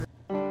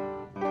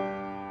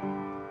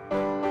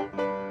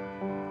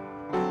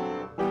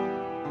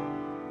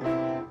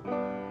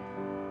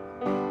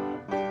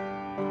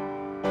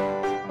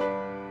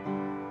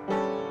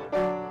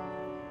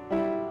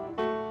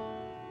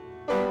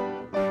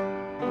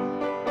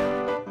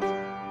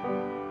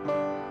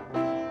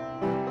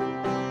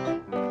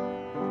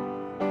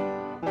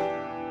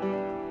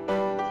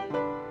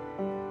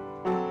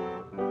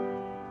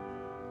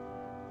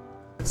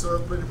So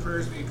open in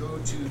prayers, we go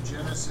to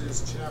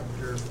Genesis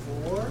chapter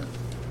 4.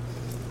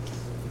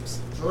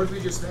 Lord, we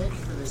just thank you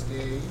for this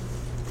day.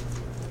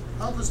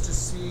 Help us to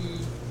see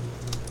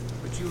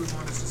what you would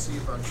want us to see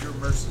about your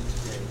mercy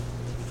today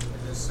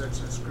in this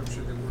section of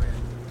scripture that we're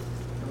in.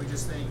 And we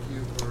just thank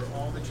you for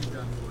all that you've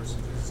done for us.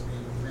 In Jesus'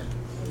 name, amen.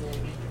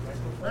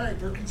 All right,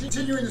 we're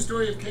continuing the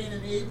story of Cain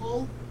and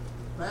Abel.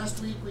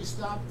 Last week we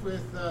stopped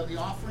with the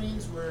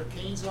offerings where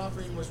Cain's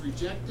offering was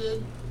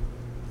rejected.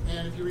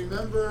 And if you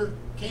remember,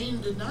 Cain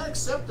did not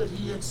accept that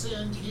he had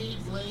sinned. He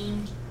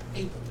blamed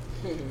Abel.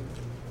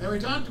 And we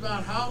talked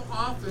about how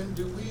often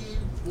do we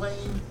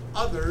blame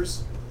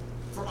others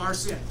for our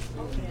sin.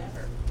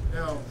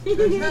 None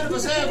of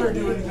us ever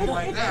do anything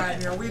like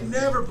that. We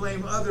never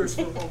blame others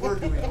for what we're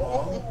doing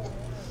wrong.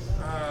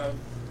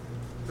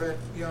 But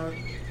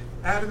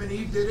Adam and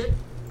Eve did it.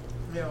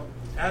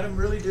 Adam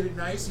really did it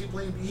nice. He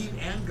blamed Eve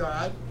and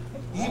God.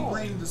 Eve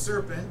blamed the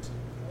serpent.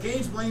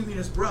 Cain's blaming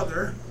his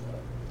brother.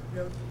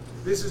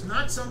 This is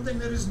not something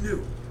that is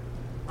new.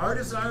 Our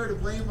desire to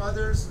blame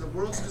others, the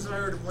world's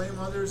desire to blame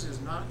others, is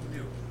not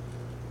new.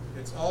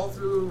 It's all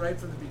through right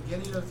from the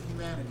beginning of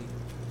humanity.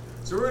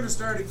 So we're going to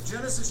start at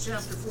Genesis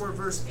chapter 4,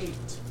 verse 8.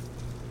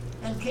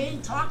 And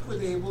Cain talked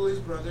with Abel, his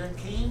brother, and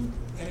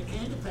it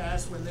came to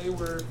pass when they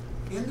were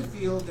in the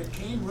field that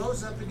Cain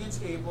rose up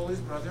against Abel, his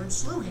brother, and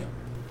slew him.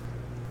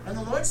 And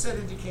the Lord said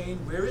unto Cain,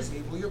 Where is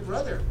Abel your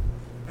brother?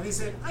 And he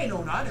said, I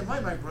know not, am I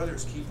my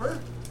brother's keeper?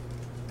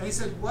 And he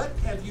said, What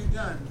have you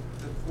done?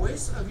 The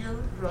voice of your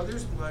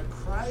brother's blood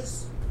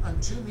cries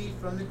unto me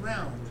from the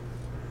ground.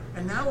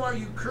 And now are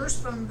you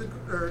cursed from the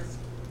earth,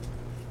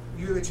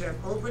 you which have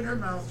opened her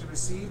mouth to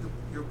receive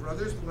your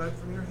brother's blood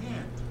from your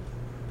hand.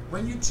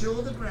 When you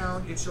till the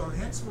ground, it shall not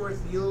henceforth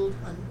yield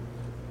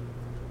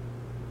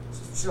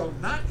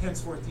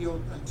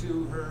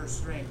unto her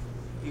strength.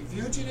 A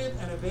fugitive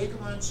and a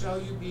vagabond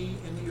shall you be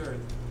in the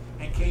earth.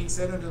 And Cain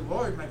said unto the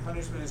Lord, My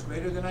punishment is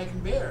greater than I can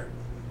bear.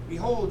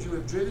 Behold, you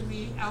have driven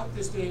me out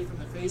this day from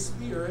the face of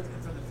the earth,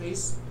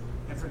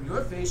 and from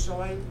your face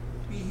shall I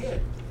be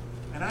hid.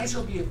 And I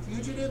shall be a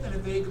fugitive and a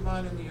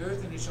vagabond in the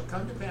earth, and it shall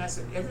come to pass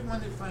that everyone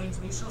that finds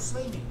me shall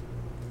slay me.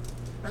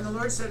 And the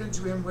Lord said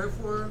unto him,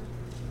 Therefore,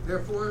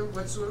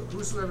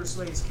 whosoever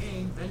slays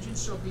Cain,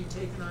 vengeance shall be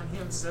taken on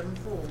him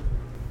sevenfold.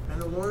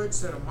 And the Lord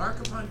set a mark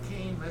upon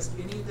Cain, lest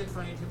any that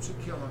find him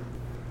should kill him.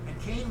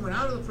 And Cain went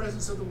out of the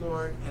presence of the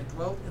Lord, and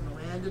dwelt in the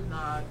land of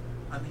Nod,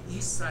 on the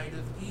east side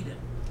of Eden.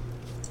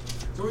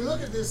 So we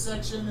look at this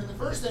section, and the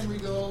first thing we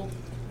go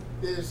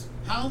is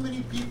how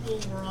many people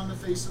were on the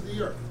face of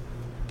the earth.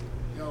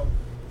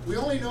 We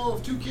only know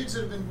of 2 kids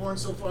that have been born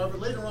so far, but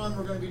later on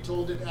we're going to be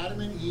told that Adam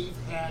and Eve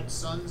had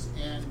sons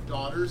and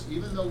daughters,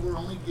 even though we're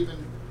only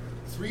given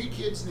 3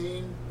 kids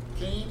named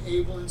Cain,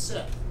 Abel, and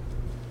Seth.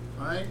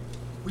 All right?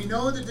 We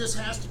know that this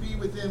has to be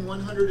within a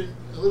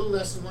little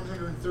less than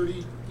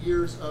 130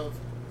 years of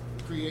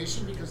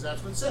creation, because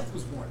that's when Seth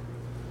was born.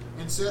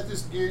 And Seth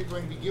is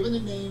going to be given the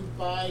name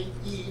by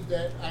Eve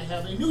that I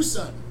have a new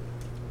son.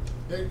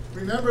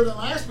 Remember that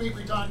last week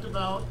we talked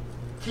about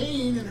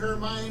Cain in her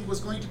mind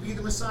was going to be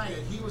the Messiah.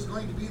 He was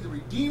going to be the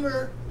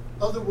Redeemer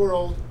of the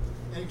world,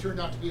 and he turned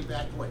out to be a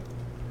bad boy.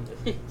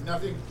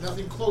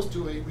 Nothing close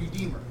to a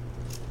Redeemer.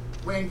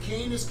 When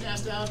Cain is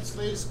cast out,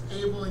 slays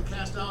Abel and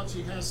cast out,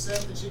 she has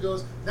Seth, and she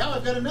goes, now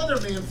I've got another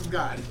man from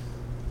God.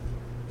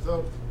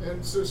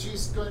 So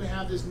she's going to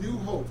have this new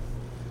hope.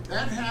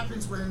 That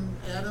happens when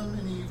Adam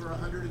and Eve are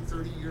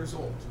 130 years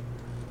old.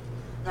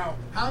 Now,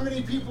 how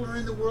many people are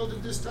in the world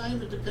at this time?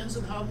 It depends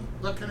on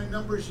what kind of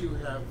numbers you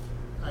have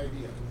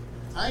idea.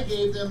 I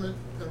gave them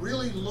a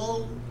really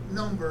low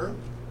number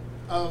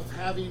of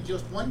having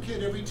just 1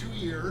 kid every 2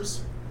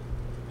 years,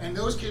 and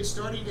those kids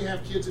starting to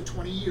have kids at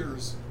 20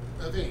 years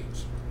of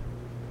age.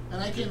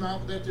 And I came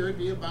out that there would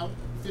be about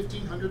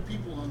 1,500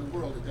 people in the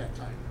world at that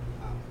time.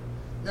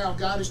 Now,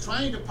 God is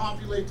trying to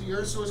populate the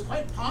earth, so it's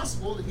quite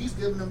possible that he's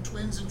given them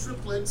twins and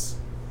triplets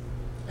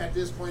at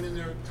this point in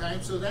their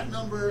time. So that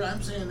number,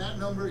 I'm saying that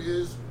number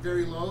is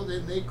very low.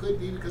 Then they could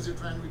be, because they're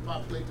trying to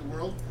repopulate the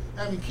world,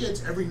 having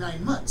kids every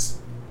 9 months,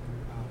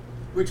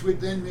 which would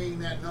then mean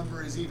that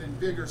number is even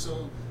bigger.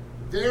 So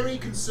very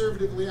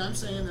conservatively, I'm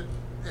saying that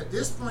at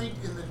this point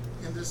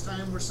in this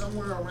time, we're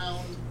somewhere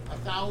around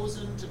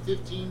 1,000 to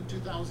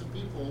 2,000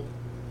 people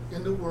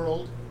in the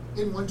world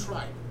in one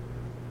tribe.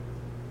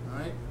 All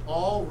right,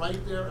 all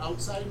right there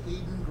outside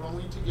Eden,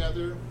 growing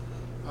together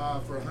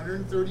for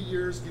 130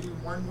 years, getting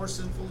more and more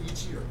sinful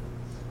each year.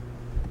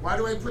 Why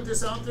do I put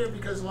this out there?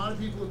 Because a lot of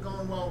people have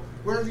gone, well,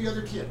 where are the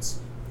other kids?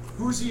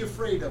 Who's he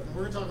afraid of? And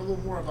we're going to talk a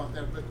little more about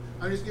that, but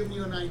I'm just giving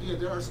you an idea.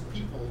 There are some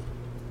people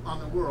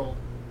on the world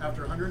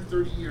after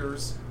 130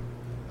 years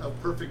of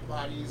perfect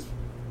bodies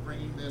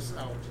bringing this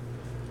out.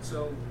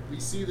 So we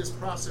see this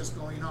process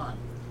going on.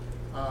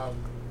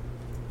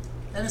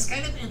 And it's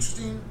kind of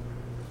interesting.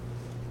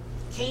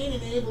 Cain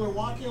and Abel are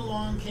walking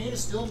along. Cain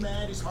is still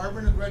mad. He's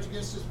harboring a grudge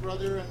against his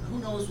brother, and who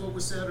knows what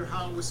was said or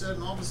how it was said,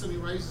 and all of a sudden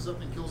he rises up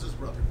and kills his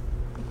brother.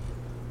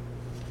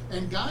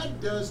 And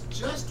God does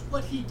just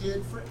what he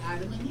did for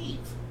Adam and Eve.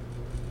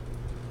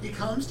 He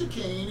comes to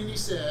Cain and he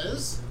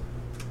says,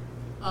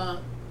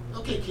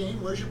 okay,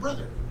 Cain, where's your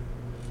brother?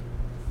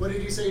 What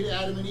did he say to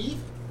Adam and Eve?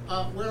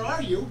 Where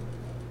are you?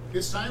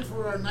 It's time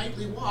for our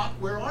nightly walk.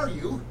 Where are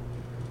you?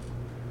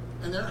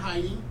 And they're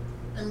hiding.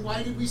 And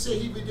why did we say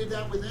he did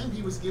that with them?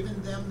 He was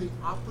giving them the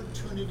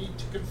opportunity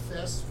to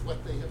confess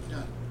what they have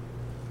done.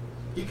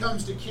 He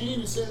comes to Cain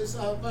and says,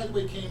 by the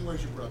way, Cain,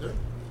 where's your brother?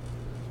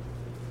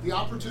 The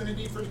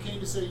opportunity for Cain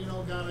to say,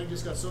 God, I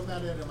just got so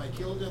mad at him, I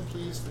killed him,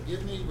 please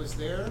forgive me, was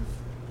there.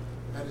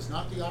 That is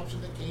not the option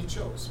that Cain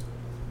chose.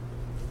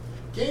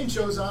 Cain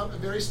chose a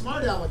very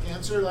smart aleck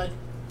answer, like,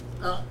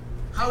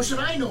 how should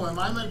I know him?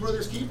 I'm my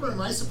brother's keeper.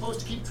 Am I supposed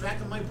to keep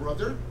track of my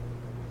brother?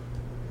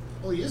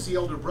 Well, he is the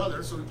elder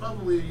brother, so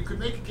you could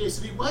make a case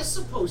that he was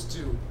supposed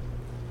to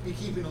be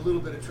keeping a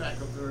little bit of track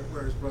of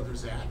where his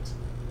brother's at.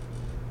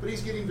 But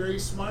he's getting very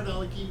smart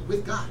alecky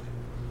with God.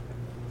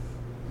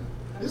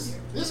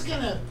 This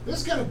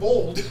kind of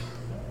bold.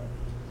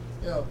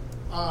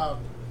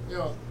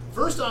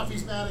 First off,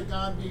 he's mad at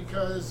God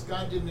because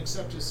God didn't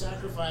accept his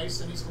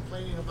sacrifice, and he's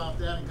complaining about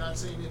that. And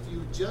God's saying, if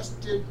you just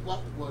did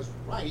what was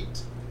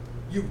right,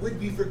 you would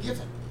be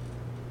forgiven.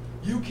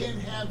 You can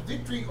have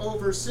victory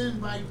over sin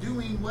by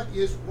doing what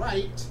is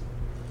right,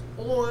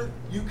 or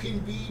you can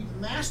be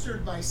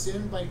mastered by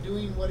sin by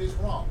doing what is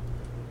wrong.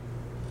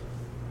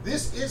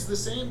 This is the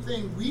same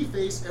thing we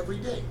face every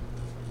day.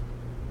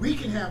 We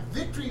can have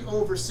victory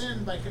over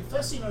sin by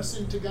confessing our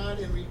sin to God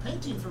and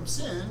repenting from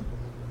sin,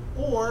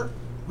 or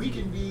we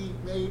can be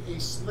made a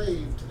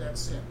slave to that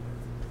sin.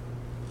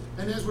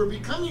 And as we're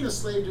becoming a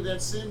slave to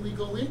that sin, we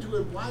go into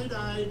it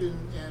wide-eyed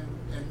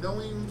and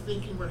knowing,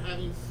 thinking we're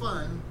having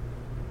fun.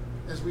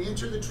 As we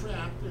enter the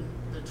trap, and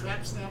the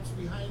trap snaps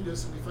behind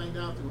us, and we find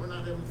out that we're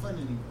not having fun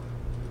anymore.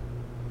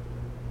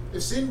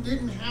 If sin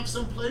didn't have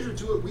some pleasure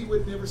to it, we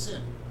would never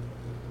sin.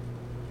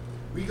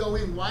 We go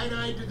in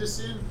wide-eyed to the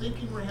sin,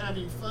 thinking we're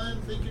having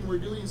fun, thinking we're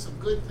doing some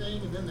good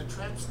thing, and then the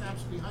trap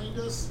snaps behind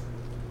us,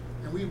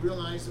 and we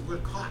realize that we're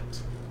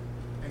caught,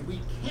 and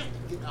we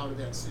can't get out of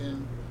that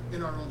sin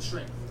in our own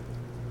strength.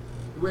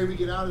 The way we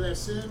get out of that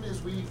sin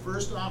is we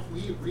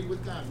agree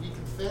with God. We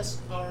confess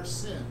our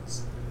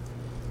sins.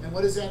 And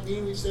what does that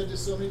mean? We've said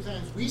this so many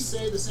times. We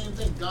say the same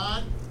thing.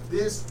 God,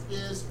 this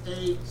is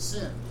a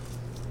sin.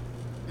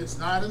 It's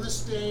not a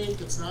mistake.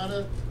 It's not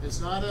a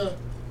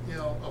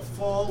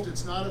fault.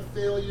 It's not a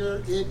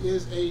failure. It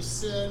is a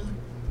sin,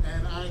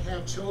 and I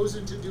have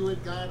chosen to do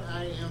it. God,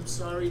 I am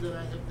sorry that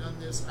I have done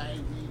this. I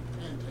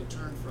repent. I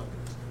turn from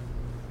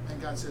it. And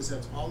God says,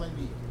 that's all I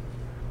need.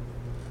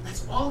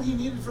 That's all he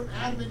needed from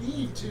Adam and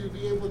Eve to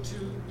be able to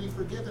be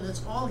forgiven.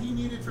 That's all he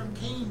needed from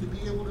Cain to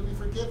be able to be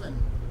forgiven.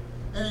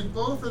 And in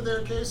both of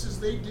their cases,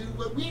 they do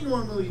what we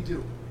normally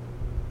do.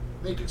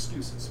 Make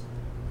excuses.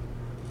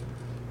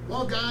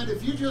 Well, God,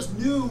 if you just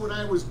knew what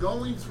I was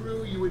going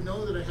through, you would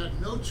know that I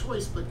had no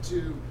choice but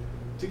to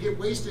get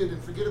wasted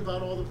and forget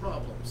about all the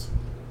problems.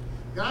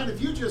 God,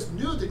 if you just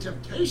knew the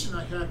temptation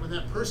I had when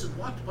that person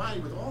walked by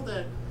with all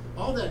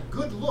that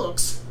good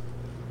looks,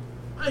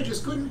 I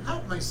just couldn't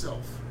help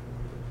myself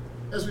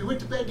as we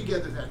went to bed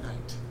together that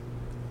night.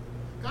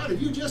 God,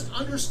 if you just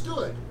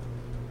understood.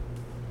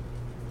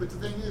 But the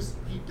thing is,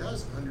 he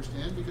does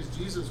understand, because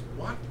Jesus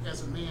walked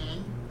as a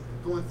man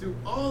going through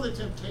all the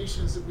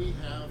temptations that we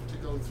have to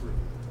go through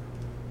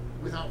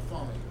without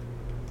falling.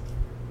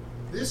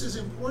 This is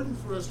important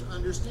for us to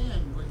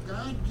understand. When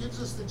God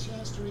gives us the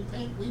chance to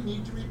repent, we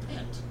need to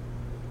repent.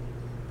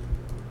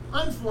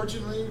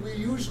 Unfortunately, we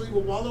usually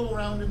will wallow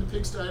around in the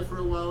pigsty for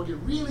a while, get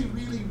really,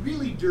 really,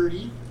 really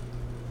dirty,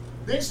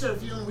 then start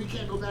feeling we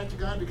can't go back to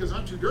God because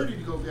I'm too dirty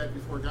to go back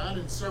before God,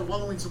 and start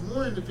wallowing some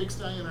more in the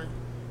pigsty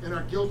and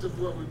our guilt of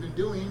what we've been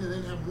doing, and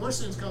then have more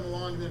sins come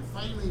along, and then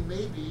finally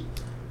maybe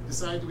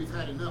decide that we've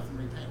had enough and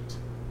repent.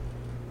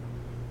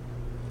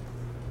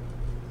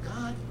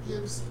 God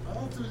gives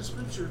all through the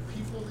scripture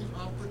people the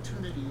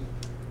opportunity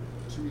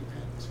to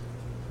repent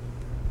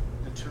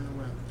and turn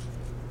around.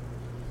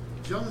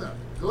 Jonah,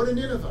 go to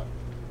Nineveh.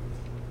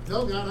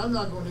 No, God, I'm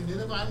not going to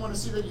Nineveh. I want to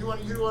see that you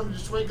want to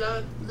destroy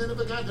God,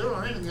 Nineveh. God, they're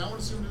our enemy. I want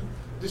to see them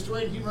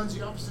destroyed. He runs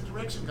the opposite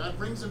direction. God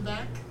brings him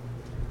back.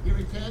 He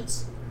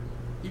repents.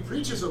 He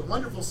preaches a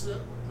wonderful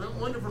sermon.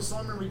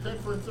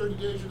 Repent, for in 40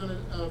 days you're going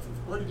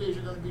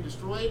to be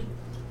destroyed.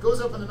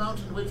 Goes up on the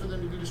mountain to wait for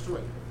them to be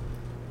destroyed.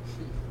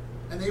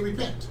 And they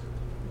repent.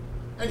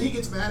 And he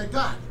gets mad at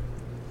God.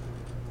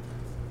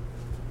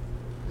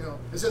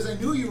 It says, I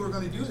knew you were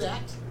going to do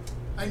that.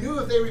 I knew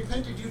if they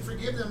repented, you'd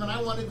forgive them, and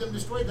I wanted them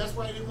destroyed. That's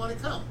why I didn't want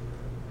to come.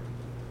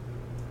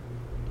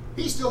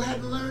 He still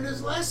hadn't learned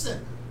his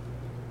lesson,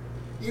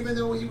 even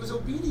though he was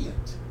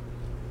obedient.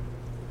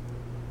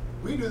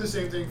 We do the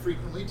same thing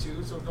frequently,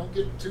 too, so don't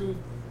get too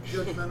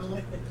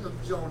judgmental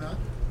of Jonah.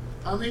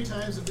 How many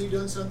times have we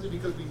done something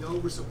because we know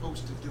we're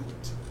supposed to do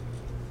it?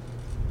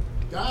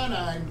 God,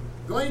 I'm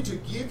going to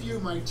give you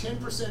my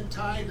 10%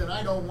 tithe, and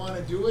I don't want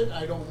to do it.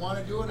 I don't want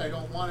to do it. I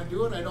don't want to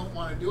do it. I don't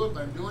want to do it,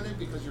 but I'm doing it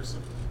because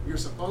you're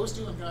supposed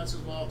to. And God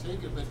says, well, I'll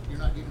take it, but you're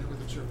not giving it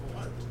with a cheerful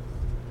heart.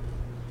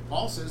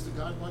 Paul says that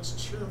God wants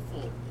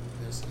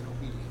cheerfulness in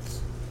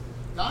obedience.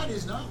 God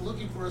is not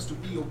looking for us to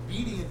be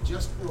obedient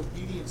just for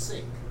obedience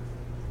sake.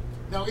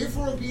 Now, if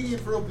we're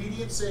obedient for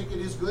obedience sake, it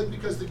is good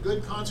because the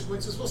good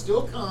consequences will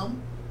still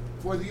come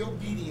for the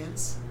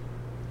obedience,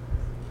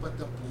 but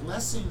the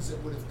blessings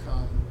that would have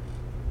come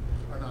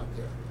are not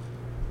there.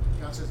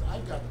 God says,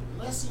 I've got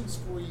blessings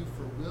for you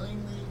for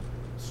willingly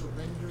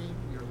surrendering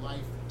your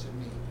life to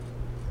me.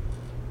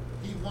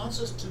 He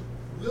wants us to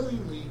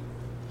willingly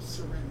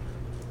surrender,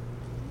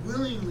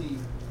 willingly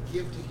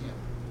give to him,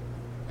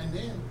 and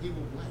then he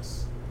will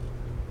bless.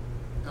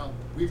 Now,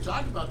 we've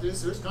talked about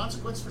this. There's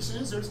consequences for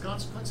sins. There's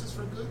consequences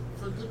for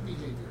good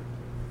behavior.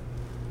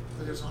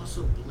 But there's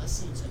also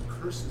blessings and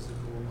curses that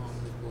go along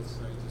with both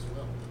sides as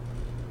well.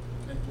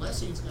 And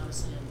blessings, God is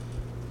saying,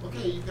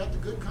 okay, you've got the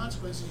good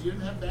consequences. You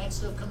didn't have bad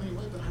stuff coming your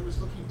way, but I was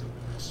looking to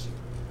bless you.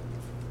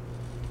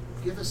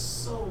 Give us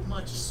so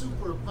much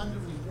super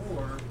abundantly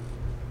more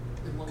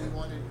than what we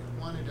wanted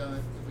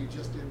if we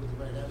just did it with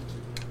the right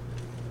attitude.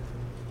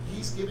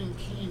 He's giving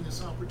Cain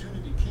this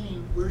opportunity.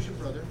 Cain, where's your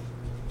brother?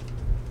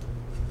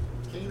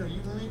 Cain, are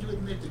you willing to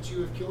admit that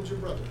you have killed your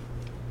brother?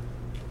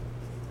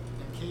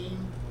 And Cain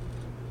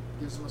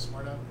gives him a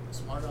smart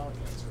aleck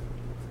answer.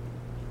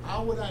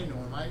 How would I know?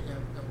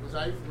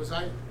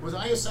 Was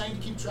I assigned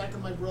to keep track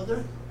of my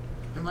brother?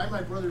 Am I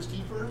my brother's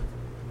keeper?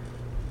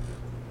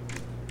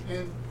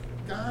 And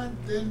God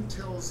then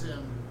tells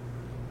him,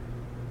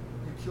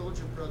 you killed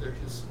your brother.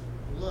 His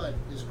blood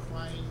is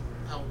crying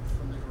out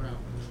from the ground.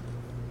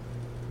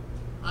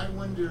 I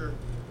wonder,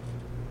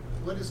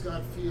 what does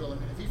God feel? I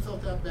mean, if he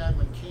felt that bad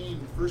when Cain,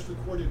 the first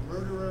recorded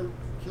murderer,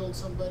 killed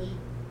somebody,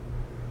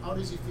 how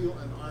does he feel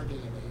in our day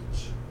and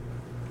age?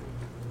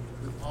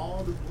 With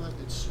all the blood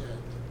that's shed,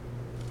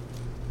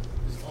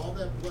 is all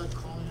that blood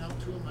calling out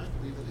to him? I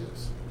believe it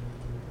is.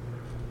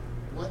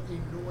 What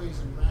a noise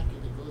and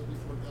racket that goes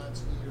before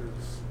God's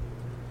ears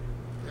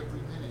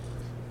every minute,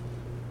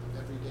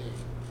 every day,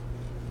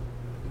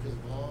 because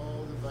of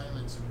all the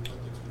violence and blood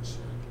that's been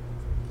shed.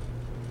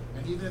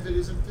 And even if it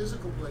isn't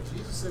physical blood,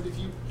 Jesus said, if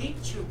you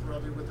hate your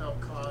brother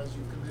without cause,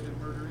 you've committed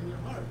murder in your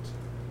heart.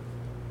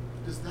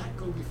 Does that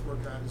go before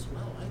God as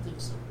well? I think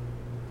so.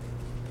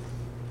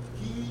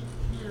 He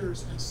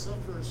hears and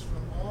suffers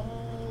from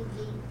all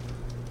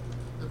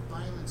the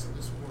violence of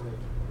this world.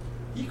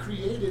 He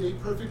created a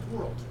perfect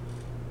world.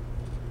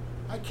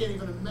 I can't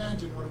even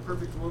imagine what a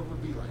perfect world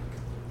would be like.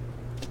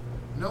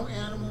 No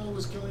animal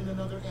was killing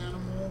another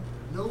animal,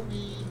 no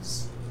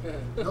weeds,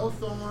 no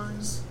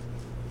thorns,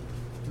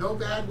 no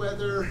bad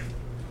weather,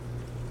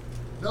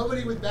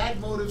 nobody with bad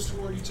motives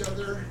toward each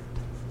other,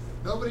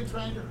 nobody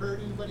trying to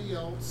hurt anybody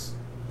else.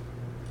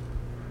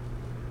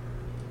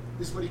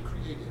 This is what he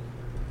created.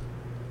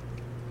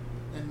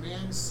 And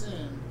man's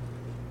sin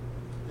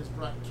has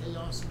brought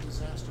chaos and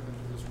disaster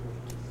into this world.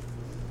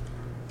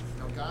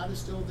 Now God is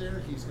still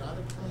there. He's got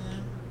a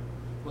plan.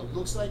 What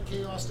looks like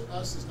chaos to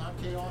us is not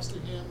chaos to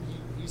him.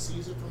 He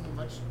sees it from a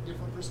much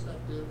different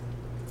perspective.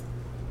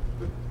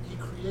 But he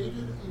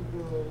created a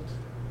world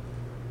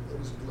that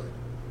was good.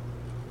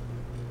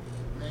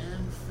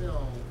 Man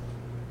fell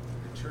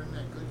and turned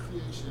that good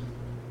creation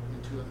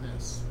into a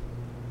mess.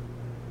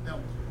 Now,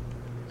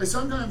 I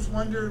sometimes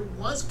wonder,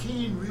 was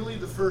Cain really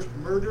the first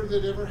murder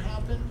that ever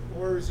happened,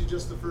 or is he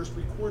just the first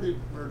recorded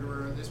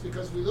murderer in this?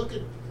 Because we look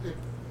at the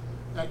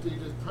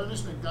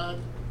punishment,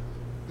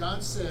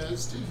 God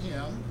says to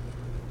him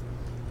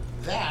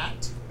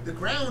that the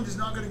ground is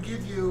not going to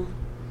give you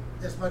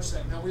as much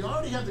thing. Now, we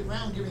already have the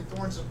ground giving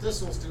thorns and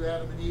thistles to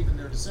Adam and Eve and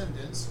their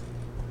descendants.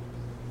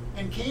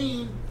 And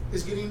Cain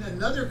is getting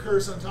another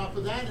curse on top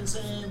of that and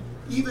saying,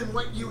 even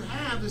what you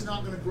have is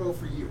not going to grow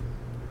for you.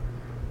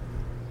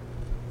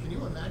 Can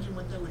you imagine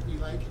what that would be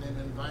like in an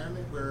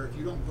environment where if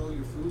you don't grow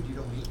your food, you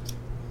don't eat?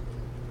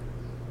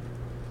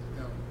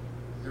 No.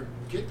 They're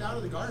kicked out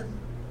of the garden.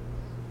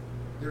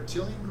 They're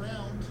tilling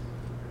ground.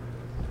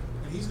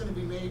 And he's going to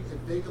be made a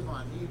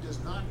vagabond. He does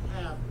not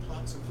have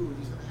plots of food.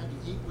 He's going to have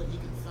to eat what he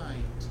can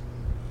find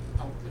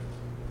out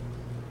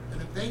there.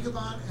 And a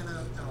vagabond and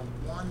a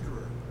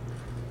wanderer.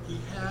 He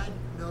had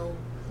no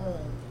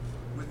home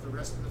with the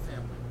rest of the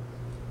family.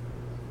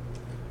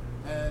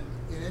 And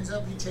it ends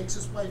up he takes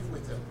his wife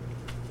with him.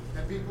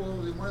 And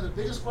one of the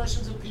biggest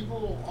questions that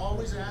people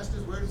always ask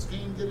is, where does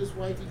Cain get his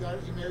wife?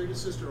 He married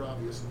his sister,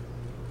 obviously.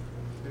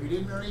 If he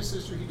didn't marry his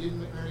sister, he didn't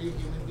marry a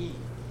human being.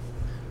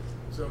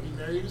 So he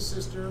married his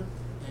sister,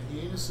 and he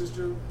and his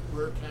sister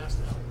were cast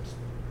out.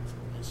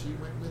 And she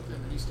went with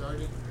him, and he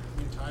started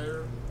an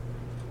entire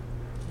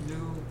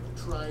new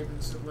tribe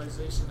and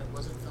civilization that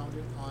wasn't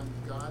founded on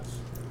God's,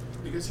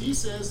 because he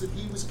says that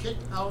he was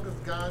kicked out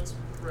of God's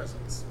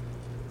presence.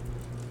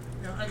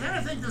 Now, I kind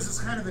of think this is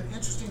kind of an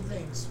interesting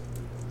thing.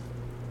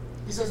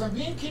 He says, I'm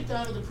being kicked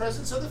out of the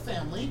presence of the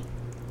family,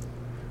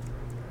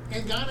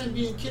 and God, I'm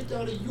being kicked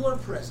out of your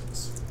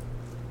presence.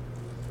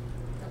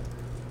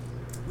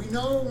 We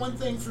know one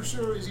thing for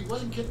sure is he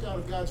wasn't kicked out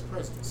of God's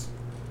presence,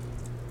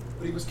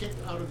 but he was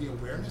kicked out of the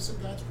awareness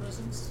of God's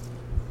presence.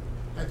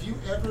 Have you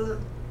ever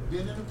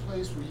been in a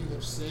place where you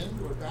have sinned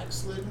or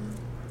backslidden,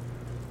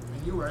 and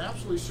and you are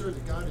absolutely sure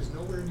that God is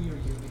nowhere near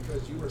you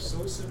because you are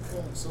so sinful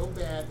and so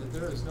bad that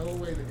there is no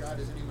way that God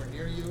is anywhere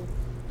near you,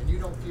 and you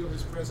don't feel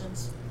his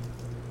presence,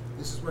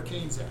 this is where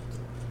Cain's at.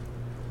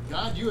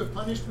 God, you have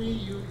punished me.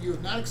 You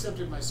have not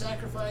accepted my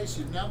sacrifice.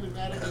 You've now been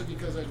mad at me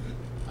because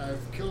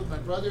I've killed my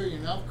brother. You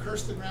now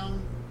cursed the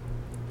ground,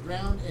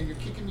 and you're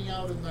kicking me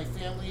out of my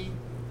family,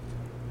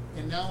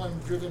 and now I'm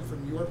driven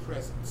from your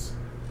presence.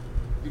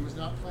 He was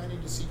not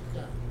planning to seek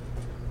God.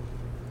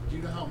 Do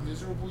you know how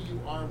miserable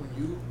you are when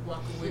you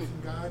walk away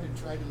from God and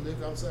try to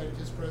live outside of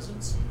his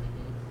presence?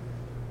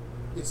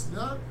 It's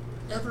not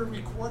ever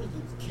recorded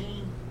that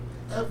Cain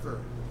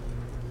ever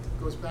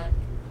goes back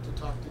to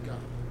talk to God.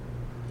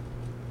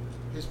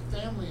 His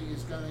family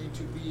is going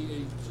to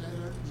be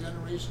a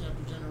generation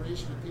after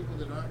generation of people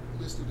that aren't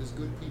listed as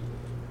good people.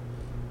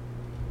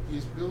 He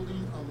is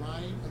building a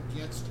line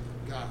against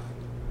God.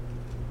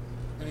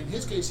 And in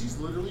his case, he's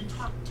literally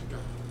talked to God,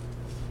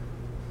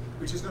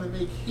 which is going to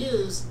make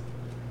his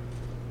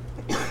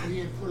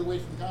being put away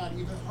from God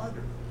even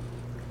harder.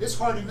 It's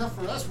hard enough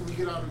for us when we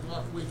get out and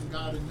walk away from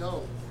God and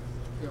know,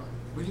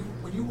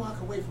 when you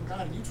walk away from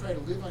God and you try to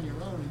live on your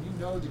own and you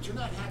know that you're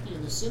not happy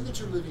in the sin that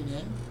you're living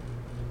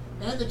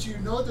in, and that you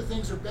know that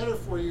things are better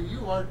for you,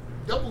 you are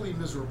doubly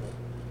miserable.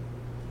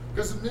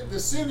 Because the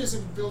sin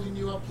isn't building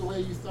you up the way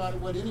you thought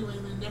it would anyway,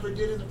 and it never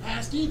did in the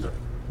past either.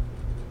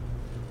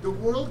 The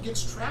world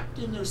gets trapped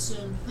in their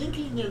sin,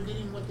 thinking they're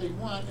getting what they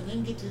want, and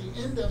then get to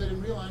the end of it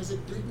and realize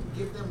it didn't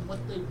give them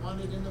what they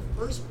wanted in the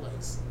first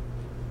place.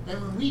 And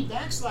when we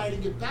backslide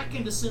and get back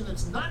into sin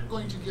that's not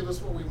going to give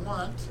us what we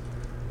want,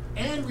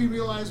 and we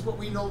realize what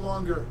we no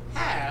longer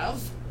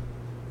have,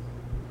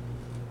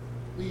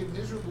 we get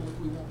miserable if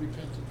we won't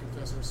repent and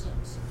confess our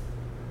sins.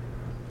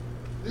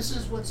 This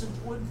is what's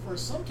important for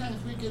us.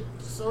 Sometimes we get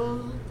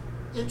so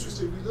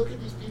interested. We look at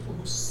these people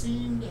who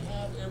seem to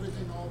have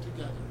everything all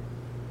together.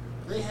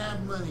 They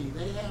have money,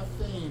 they have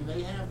fame,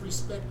 they have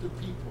respect of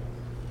people.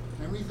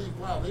 And we think,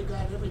 wow, they've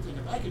got everything.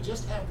 If I could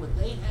just have what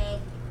they have,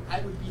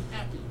 I would be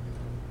happy.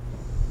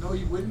 No,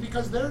 you wouldn't,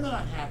 because they're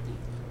not happy.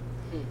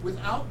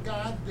 Without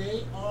God,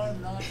 they are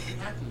not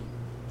happy.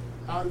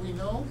 How do we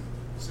know?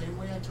 Same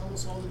way I tell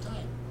us all the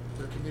time.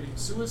 They're committing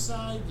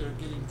suicide, they're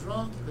getting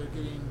drunk, they're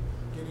getting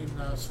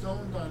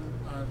stoned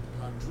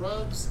on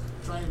drugs,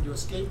 trying to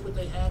escape what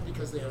they have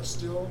because they are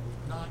still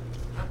not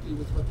happy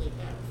with what they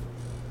have.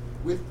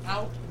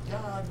 Without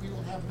God, we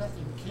will have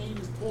nothing. Cain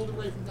is pulled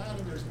away from God,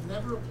 and there's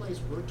never a place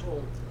we're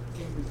told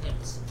Cain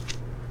repents.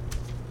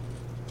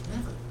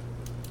 Never.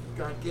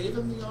 God gave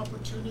him the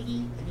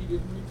opportunity, and he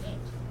didn't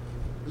repent.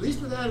 At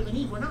least with Adam and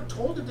Eve, we're not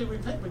told that they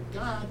repent, but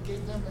God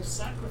gave them a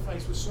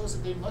sacrifice which shows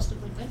that they must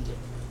have repented.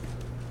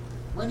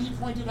 When he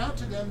pointed out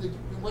to them that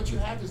what you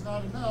have is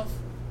not enough,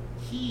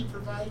 he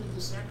provided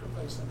the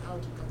sacrifice on how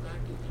to come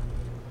back to him.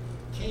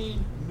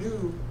 Cain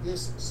knew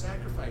this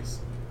sacrifice.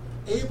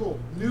 Abel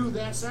knew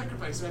that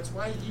sacrifice. That's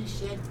why he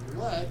shed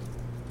blood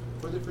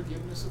for the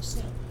forgiveness of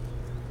sin.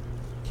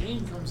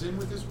 Cain comes in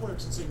with his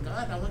works and saying,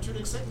 God, I want you to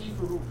accept me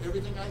for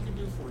everything I can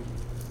do for you.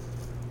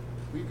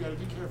 We've got to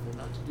be careful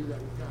not to do that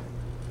with God.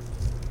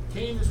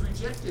 Cain is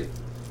rejected.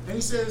 And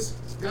he says,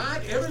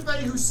 God,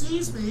 everybody who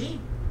sees me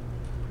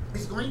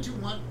is going to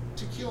want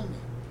to kill me.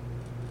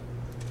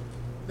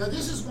 Now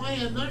this is why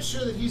I'm not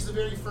sure that he's the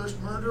very first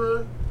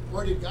murderer,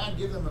 or did God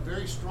give them a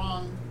very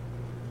strong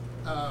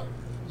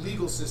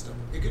legal system.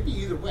 It could be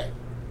either way.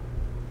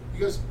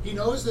 Because he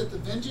knows that the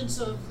vengeance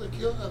of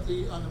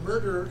on the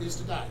murderer is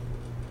to die.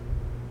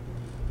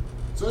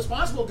 So it's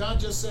possible God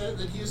just said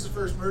that he is the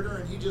first murderer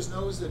and he just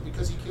knows that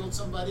because he killed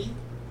somebody,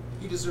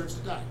 he deserves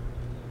to die.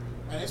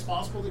 And it's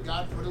possible that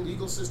God put a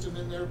legal system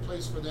in their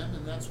place for them,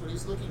 and that's what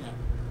he's looking at.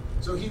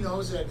 So he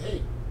knows that,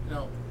 hey,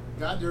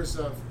 God, there's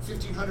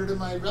 1,500 of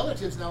my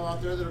relatives now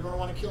out there that are going to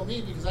want to kill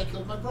me because I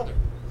killed my brother.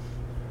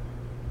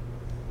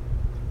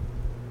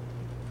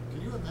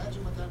 Can you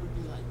imagine what that would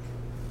be like?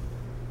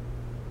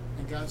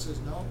 And God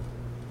says, no,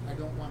 I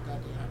don't want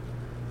that to happen.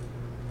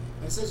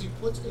 And it says he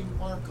puts a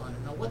mark on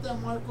it. Now what that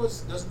mark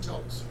was doesn't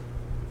tell us.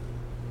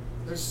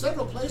 There's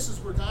several places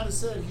where God has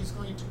said he's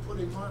going to put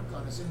a mark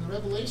on us. In the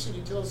Revelation,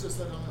 he tells us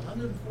that on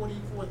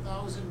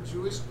 144,000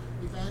 Jewish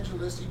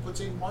evangelists, he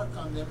puts a mark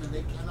on them and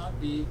they cannot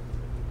be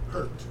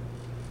hurt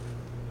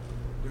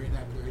during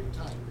that period of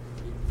time.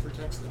 He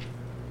protects them.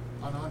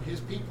 And on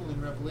his people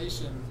in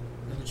Revelation,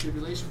 in the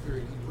tribulation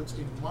period, he puts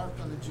a mark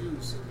on the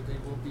Jews so that they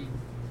will be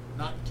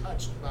not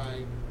touched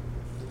by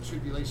the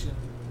tribulation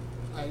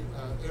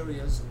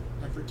areas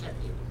and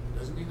protected.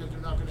 Doesn't mean that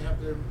they're not going to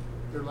have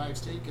their lives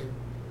taken,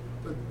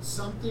 but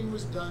something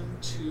was done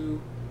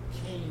to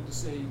Cain to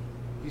say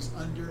he's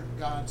under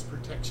God's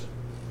protection.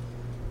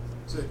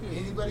 So that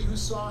anybody who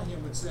saw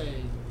him would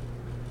say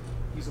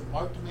he's a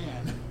marked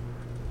man,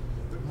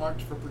 but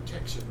marked for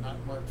protection, not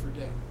marked for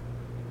death.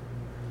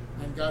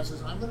 And God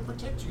says, I'm going to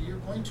protect you. You're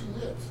going to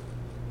live.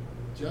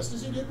 Just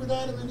as he did with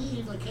Adam and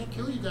Eve. I can't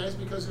kill you guys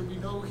because there will be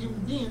no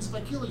human beings if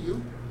I kill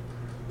you.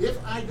 If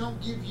I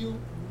don't give you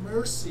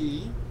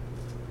mercy,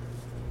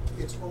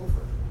 it's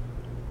over.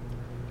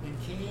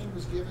 And Cain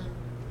was given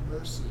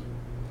mercy.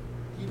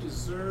 He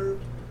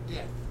deserved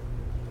death.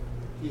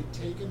 He had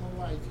taken a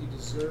life, he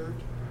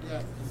deserved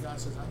death, and God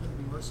says, I'm going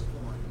to be merciful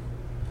on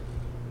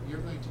you.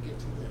 You're going to get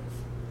to live.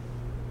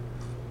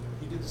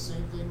 He did the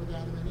same thing with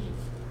Adam and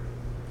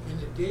Eve. In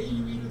the day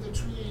you eat of the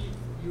tree,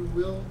 you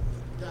will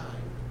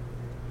die.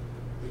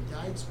 They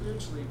died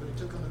spiritually, but it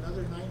took them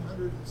another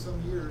 900 and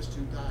some years to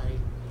die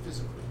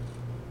physically.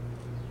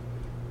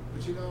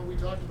 But you know, we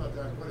talked about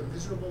that, what a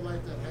miserable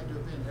life that had to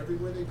have been.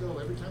 Everywhere they go,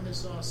 every time they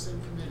saw a sin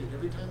committed,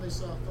 every time they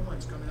saw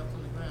thorns coming up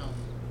from the ground,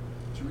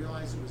 to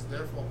realize it was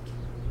their fault.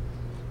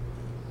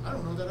 I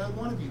don't know that I'd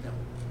want to be them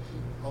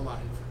alive.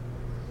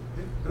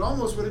 It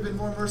almost would have been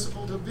more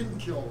merciful to have been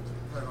killed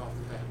right off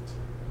the bat.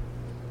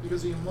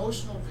 Because the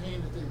emotional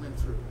pain that they went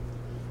through.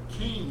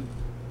 Cain,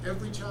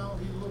 every child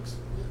he looks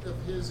of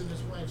his and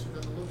his wife's are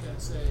going to look at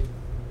and say,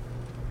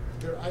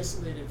 they're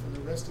isolated from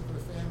the rest of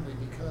the family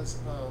because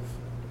of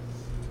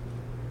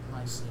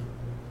my sin.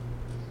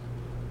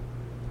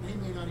 He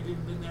may not have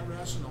even been that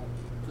rational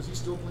because he's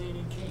still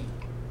blaming Cain.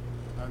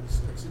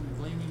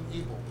 Blaming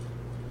Abel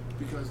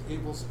because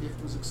Abel's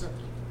gift was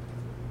accepted.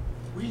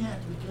 We have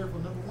to be careful,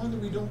 number one,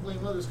 that we don't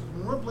blame others, because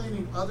when we're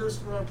blaming others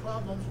for our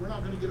problems, we're not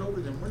going to get over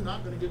them. We're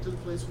not going to get to the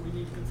place where we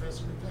need to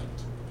confess and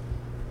repent.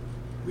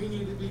 We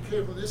need to be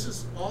careful. This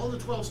is, all the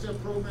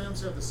 12-step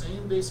programs have the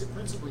same basic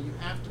principle. You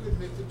have to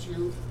admit that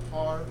you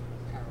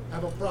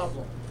have a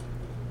problem.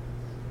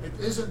 It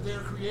isn't their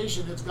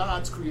creation, it's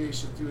God's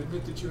creation to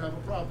admit that you have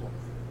a problem.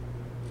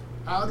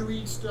 How do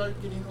we start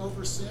getting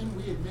over sin?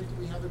 We admit that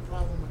we have a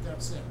problem with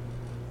that sin.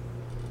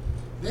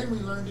 Then we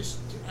learn to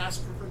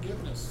ask for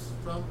forgiveness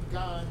from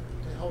God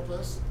to help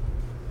us.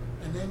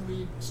 And then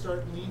we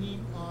start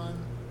leaning on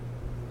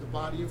the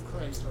body of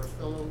Christ, our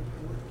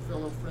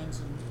fellow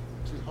friends, and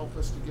to help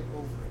us to get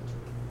over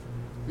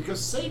it. Because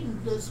Satan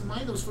doesn't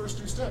mind those first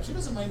two steps. He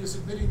doesn't mind us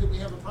admitting that we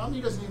have a problem.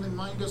 He doesn't even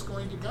mind us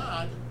going to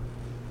God.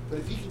 But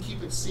if he can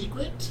keep it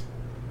secret,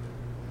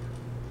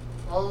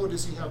 oh,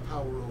 does he have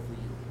power over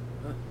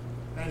you?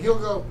 And he'll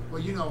go, well,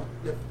 you know,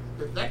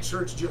 if that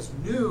church just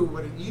knew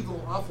what an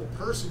evil, awful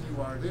person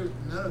you are,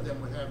 none of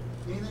them would have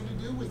anything to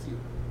do with you.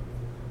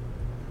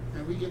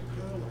 And we get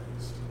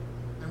paralyzed.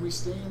 And we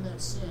stay in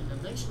that sin.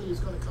 Eventually it's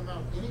going to come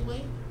out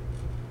anyway.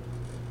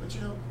 But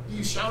you know, do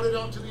you shout it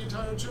out to the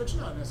entire church?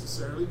 Not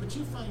necessarily, but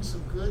you find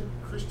some good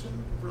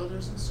Christian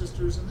brothers and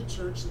sisters in the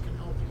church that can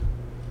help you.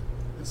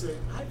 And say,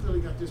 I've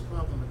really got this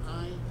problem and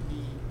I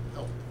need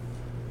help.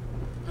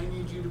 I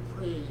need you to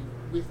pray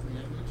with me.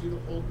 I need you to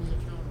hold me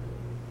accountable.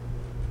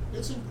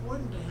 It's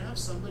important to have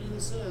somebody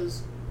that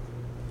says,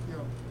 you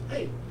know,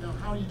 hey, you know,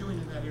 how are you doing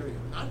in that area?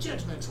 Not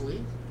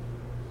judgmentally,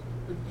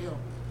 but you know,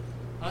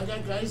 I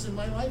got guys in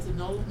my life that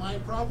know my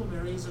problem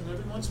areas, and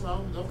every once in a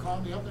while they'll call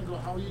me up and go,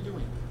 how are you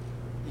doing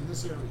in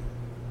this area?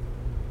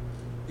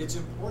 It's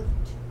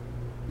important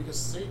because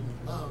Satan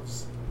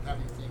loves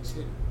having things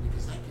hidden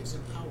because that gives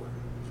him power.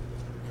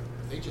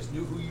 If they just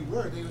knew who you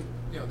were, they would,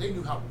 you know, they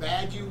knew how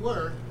bad you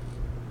were,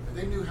 if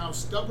they knew how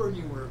stubborn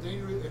you were,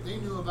 if they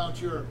knew about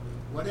your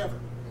whatever.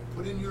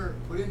 Put in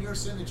your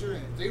sin that you're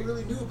in. If they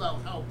really knew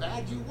about how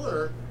bad you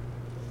were,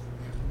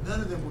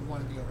 none of them would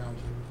want to be around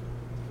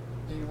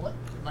you. And you know what?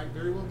 It might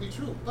very well be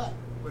true. But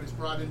when it's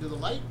brought into the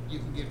light, you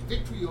can get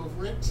victory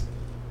over it,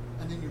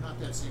 and then you're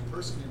not that same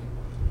person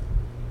anymore.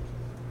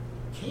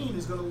 Cain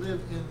is going to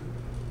live in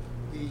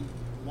the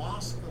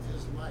loss of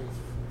his life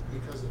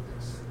because of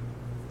this.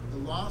 The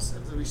loss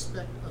of the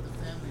respect of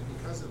the family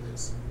because of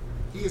this.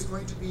 He is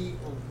going to be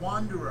a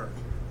wanderer.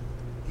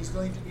 He's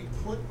going to be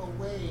put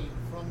away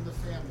from the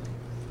family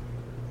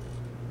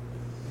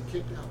and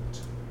kicked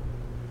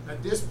out.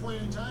 At this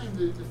point in time,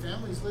 the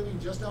family's living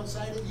just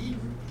outside of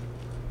Eden,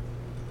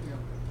 you know,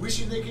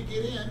 wishing they could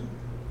get in,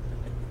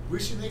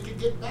 wishing they could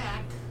get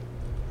back.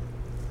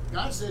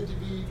 God said to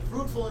be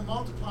fruitful and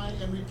multiply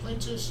and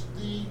replenish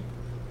the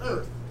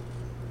earth,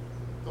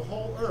 the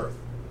whole earth,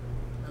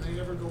 and they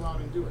never go out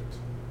and do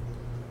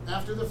it.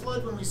 After the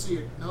flood, when we see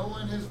it,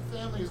 Noah and his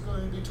family is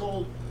going to be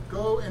told,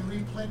 go and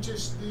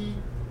replenish the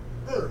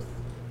earth.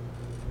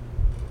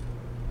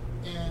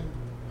 And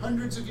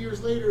hundreds of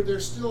years later, they're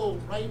still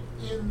right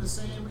in the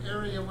same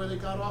area where they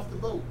got off the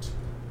boat.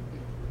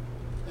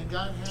 And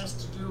God has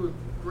to do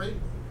a great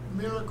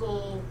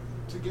miracle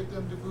to get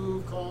them to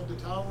move called the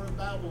Tower of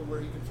Babel,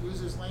 where he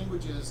confuses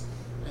languages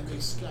and they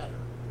scatter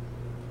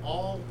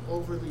all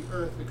over the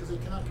earth because they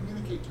cannot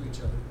communicate to each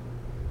other.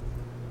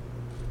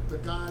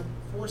 But God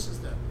forces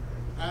them.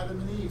 Adam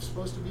and Eve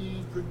supposed to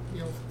be, you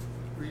know,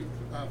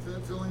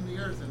 filling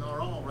the earth, and are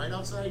all right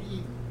outside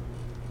Eden.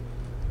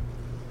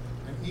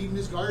 And Eden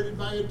is guarded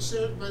by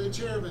the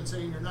cherubim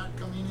saying, you're not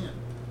coming in.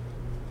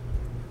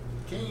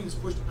 Cain is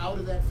pushed out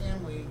of that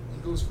family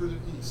and goes further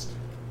east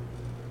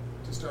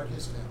to start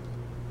his family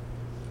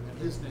and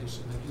his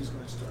nation that he's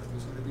going to start.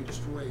 He's going to be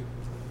destroyed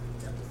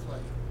at the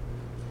flood.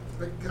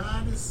 But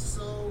God is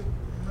so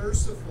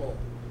merciful.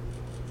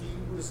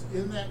 He was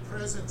in that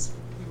presence.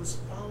 He was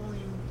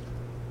following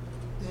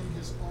in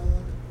his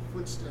own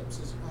footsteps,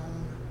 his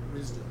own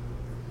wisdom.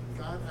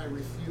 God, I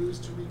refuse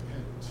to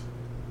repent.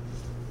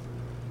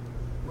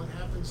 What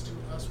happens to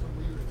us when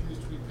we refuse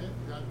to repent?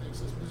 God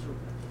makes us miserable.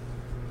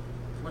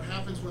 What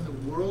happens when the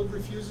world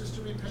refuses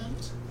to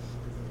repent?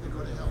 They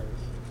go to hell.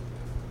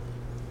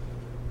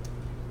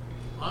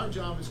 Our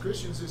job as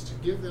Christians is to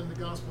give them the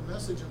gospel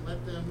message and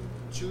let them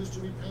choose to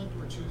repent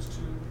or choose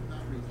to not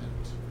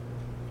repent.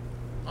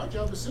 Our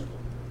job is simple.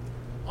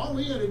 All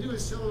we got to do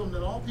is tell them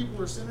that all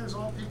people are sinners,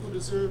 all people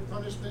deserve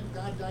punishment,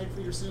 God died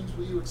for your sins,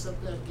 will you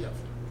accept that gift?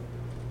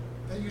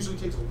 That usually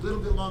takes a little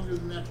bit longer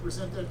than that to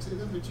present that to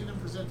them, but you can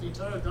present the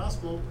entire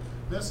gospel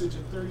message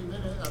in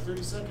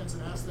 30 seconds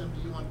and ask them,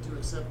 do you want to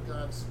accept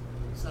God's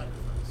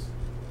sacrifice?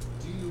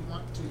 Do you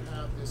want to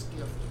have this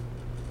gift?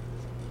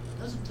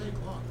 It doesn't take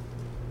long.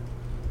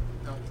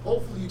 Now,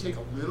 hopefully you take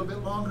a little bit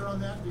longer on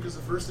that, because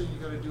the first thing you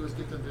got to do is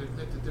get them to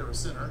admit that they're a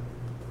sinner.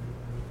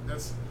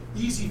 That's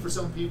easy for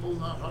some people,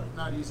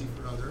 not easy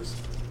for others.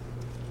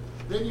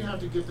 Then you have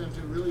to get them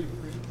to really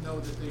know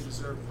that they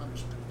deserve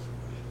punishment.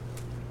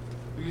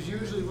 Because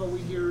usually what we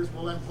hear is,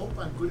 well, I hope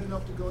I'm good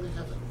enough to go to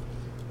heaven.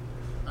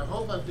 I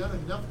hope I've done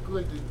enough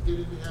good to get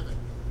into heaven.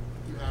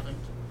 You haven't.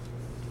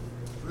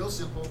 Real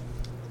simple.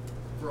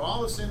 For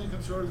all have sinned and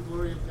come short of the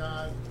glory of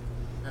God,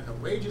 and the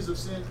wages of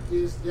sin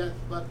is death,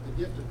 but the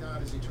gift of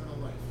God is eternal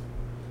life.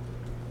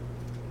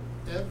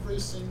 Every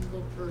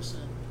single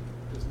person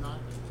does not.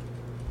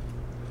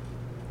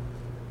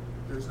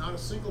 There's not a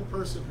single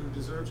person who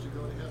deserves to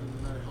go to heaven,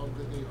 no matter how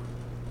good they are.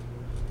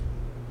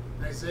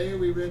 In Isaiah,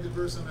 we read the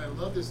verse, and I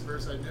love this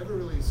verse. It never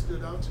really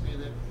stood out to me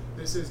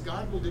that says,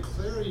 God will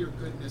declare your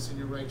goodness and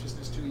your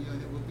righteousness to you,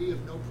 and it will be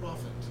of no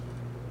profit.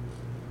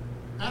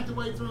 At the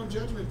white throne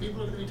judgment,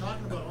 people are going to be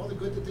talking about all the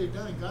good that they've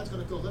done, and God's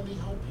going to go, let me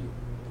help you.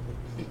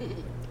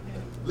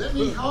 Let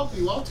me help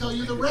you. I'll tell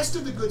you the rest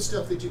of the good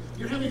stuff that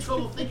you're having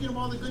trouble thinking of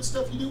all the good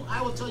stuff you do.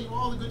 I will tell you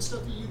all the good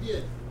stuff that you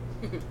did.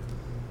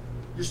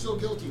 You're still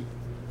guilty.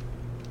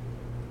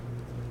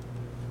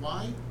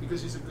 Why?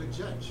 Because he's a good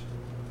judge.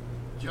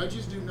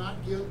 Judges do not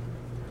give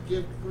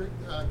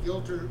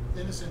guilt or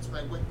innocence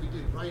by what we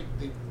did right.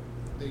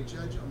 They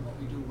judge on what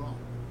we do wrong.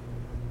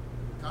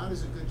 God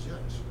is a good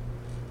judge.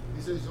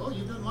 He says, oh,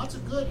 you've done lots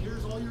of good.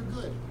 Here's all your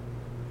good.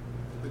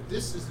 But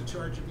this is the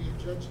charge you're being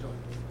judged on.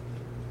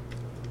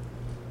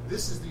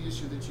 This is the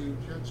issue that you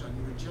judged on.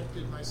 You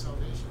rejected my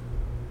salvation.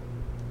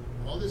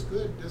 All this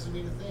good doesn't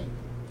mean a thing.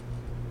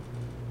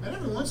 And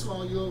every once in a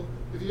while,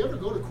 if you ever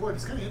go to court,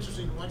 it's kind of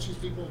interesting to watch these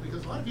people,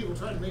 because a lot of people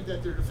try to make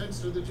that their defense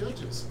to the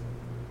judges.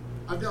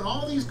 I've done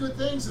all these good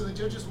things, and the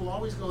judges will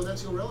always go,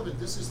 that's irrelevant.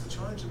 This is the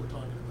charge that we're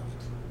talking about.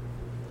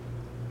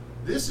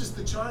 This is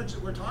the charge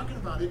that we're talking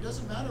about. It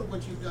doesn't matter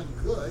what you've done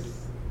good.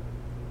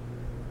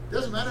 It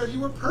doesn't matter if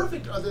you were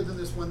perfect other than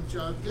this one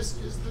job. This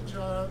is the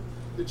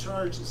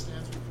charge that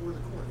stands before the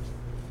court.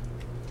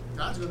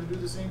 God's going to do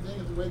the same thing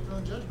at the white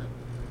throne judgment.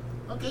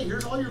 Okay,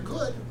 here's all your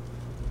good,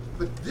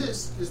 but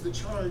this is the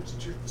charge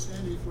that you're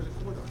standing before the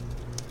court on.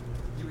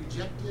 You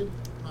rejected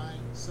my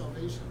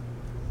salvation.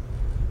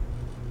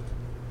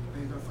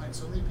 And you're going to find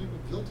so many people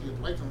guilty at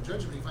the white throne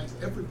judgment. He finds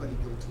everybody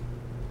guilty.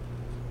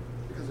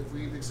 Because if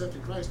we've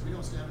accepted Christ, we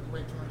don't stand at the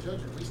white throne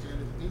judgment. We stand at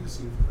the bema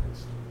seat of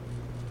Christ.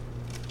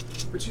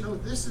 But you know,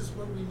 this is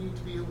what we need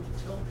to be able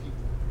to tell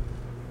people.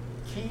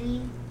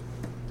 Cain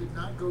did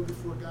not go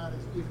before God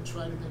and even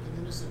try to make an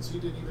innocence. He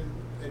didn't even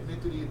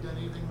admit that he had done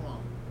anything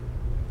wrong.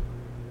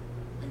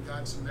 And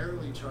God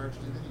summarily charged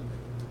him anyway.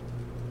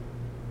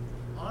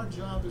 Our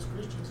job as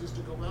Christians is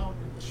to go out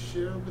and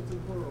share with the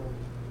world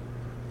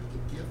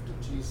the gift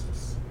of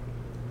Jesus.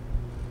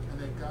 And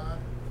that God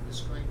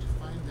is going to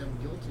find them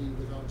guilty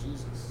without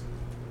Jesus.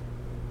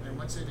 And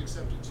once they've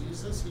accepted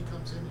Jesus, he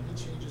comes in and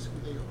he changes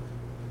who they are.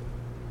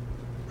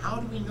 How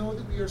do we know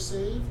that we are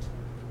saved?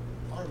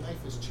 Our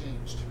life is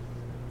changed.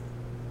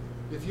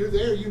 If you're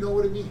there, you know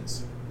what it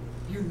means.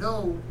 You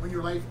know when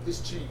your life is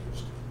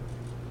changed.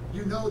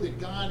 You know that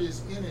God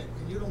is in it,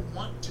 and you don't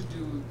want to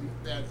do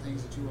the bad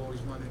things that you always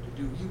wanted to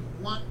do. You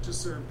want to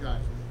serve God.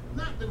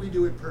 Not that we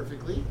do it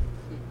perfectly,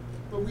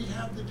 but we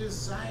have the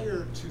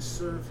desire to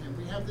serve him.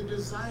 We have the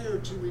desire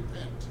to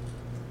repent.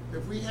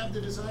 If we have the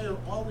desire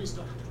always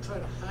to try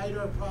to hide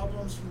our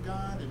problems from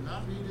God and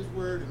not read his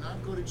word and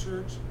not go to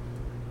church,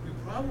 we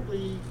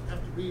probably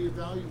have to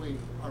reevaluate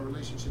our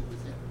relationship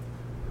with him.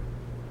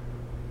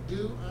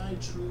 Do I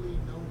truly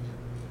know him?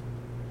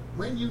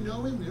 When you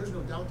know him, there's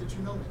no doubt that you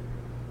know him.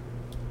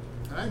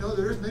 And I know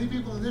there's many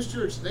people in this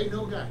church, they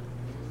know God.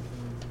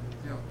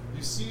 You know,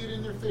 you see it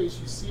in their face.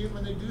 You see it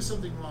when they do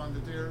something wrong,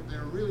 that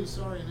they're really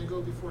sorry, and they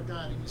go before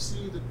God, and you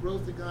see the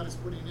growth that God is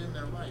putting in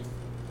their life.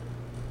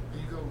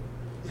 And you go,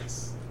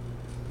 yes,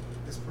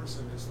 this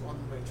person is on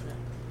the right track.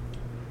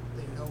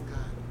 They know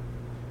God.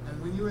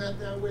 And when you're at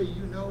that way,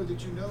 you know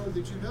that you know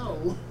that you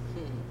know.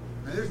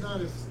 And there's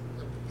not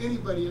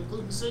anybody,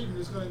 including Satan,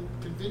 who's going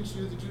to convince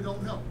you that you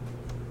don't know.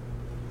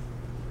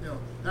 You know,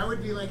 that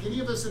would be like any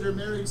of us that are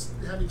married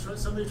having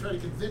somebody try to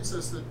convince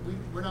us that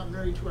we're not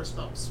married to our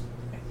spouse.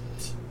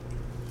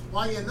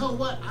 Well, you know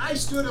what? I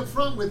stood up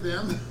front with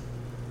them.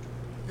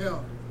 You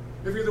know,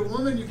 if you're the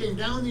woman, you came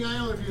down the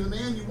aisle. If you're the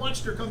man, you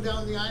watched her come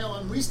down the aisle,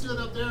 and we stood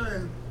up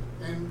there,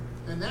 and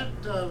that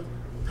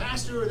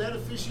pastor or that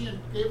officiant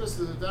gave us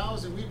the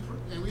vows, and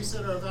we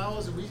said our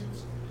vows, and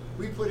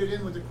We put it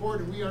in with the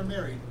court and we are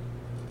married.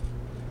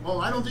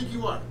 Well, I don't think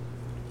you are.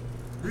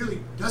 Really,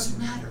 doesn't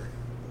matter.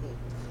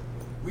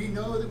 We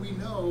know that we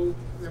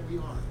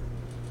are.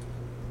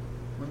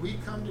 When we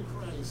come to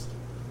Christ,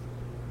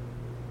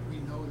 we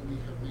know that we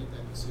have made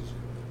that decision.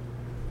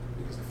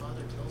 Because the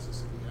Father tells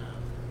us that we have.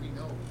 And we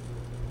know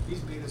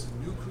He's made us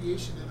a new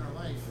creation in our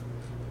life.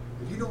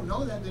 If you don't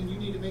know that, then you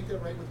need to make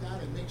that right with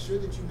God and make sure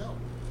that you know.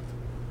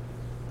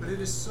 But it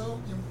is so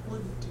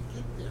important to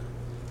get there.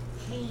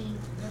 Cain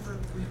never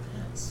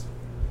repents,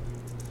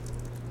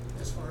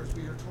 as far as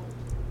we are told.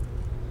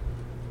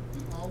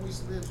 He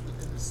always lives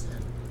within the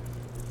sin.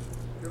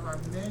 There are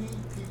many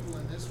people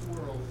in this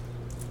world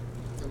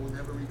that will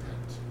never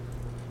repent.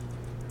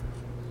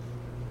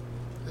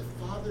 The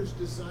Father's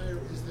desire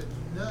is that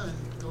none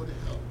go to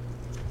hell.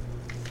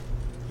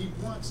 He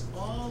wants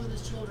all of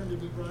His children to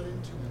be brought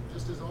into Him,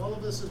 just as all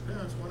of us as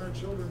parents want our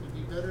children to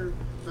be better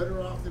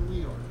off than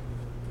we are,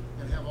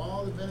 and have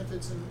all the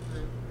benefits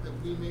that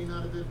we may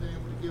not have been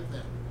able to give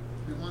them.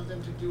 We want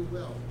them to do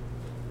well.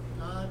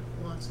 God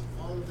wants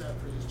all of that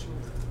for His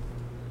children.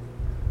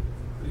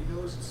 But He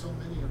knows that so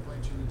many are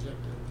going to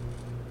reject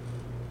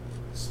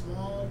it.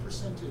 Small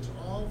percentage,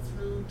 all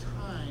through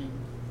time,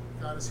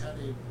 God has had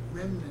a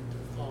remnant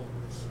of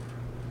followers.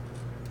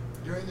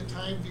 During the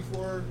time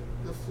before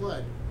the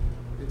flood,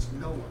 it's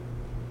Noah.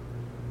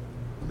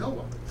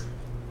 Noah.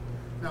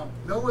 Now,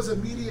 Noah's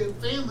immediate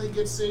family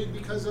gets saved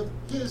because of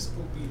his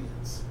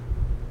obedience.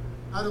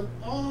 Out of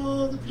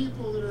all the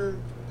people that are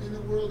in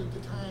the world at the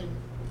time,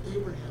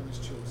 Abraham is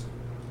chosen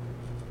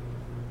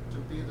to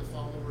be the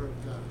follower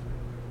of God.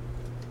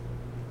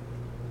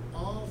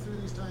 All through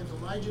these times,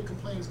 Elijah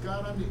complains,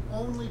 God, I'm the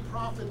only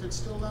prophet that's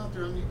still out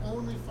there. I'm the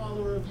only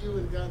follower of you.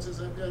 And God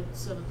says, I've got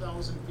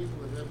 7,000 people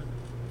that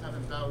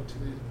haven't bowed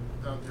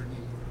their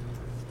knee.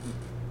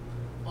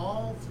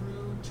 All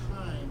through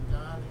time,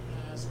 God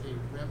has a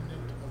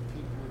remnant of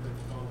people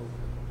that follow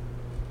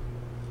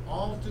Him.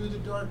 All through the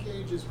Dark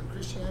Ages, when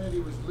Christianity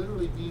was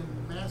literally being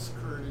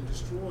massacred and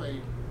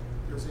destroyed,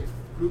 there was a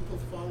group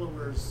of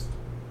followers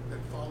that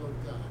followed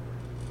God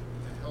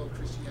and held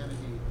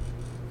Christianity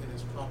in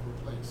its proper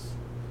place.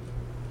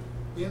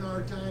 In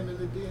our time, in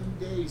the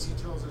days, He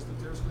tells us that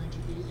there's going to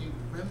be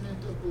a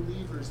remnant of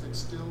believers that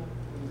still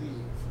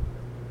believe.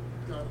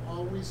 God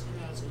always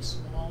has a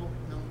small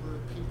number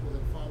of people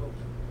that follow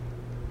Him.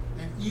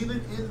 And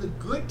even in the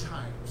good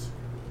times,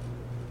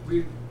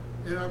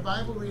 in our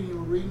Bible reading,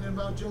 we're reading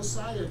about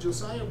Josiah.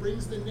 Josiah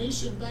brings the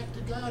nation back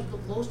to God,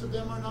 but most of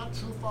them are not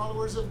true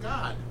followers of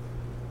God.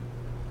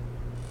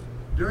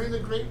 During the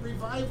great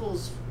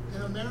revivals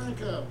in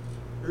America,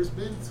 there's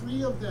been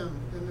 3 of them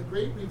in the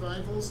great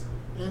revivals,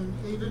 and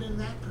even in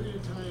that period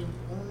of time,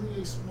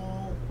 only a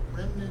small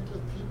remnant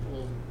of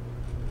people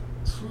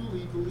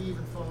truly believe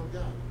and follow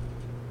God.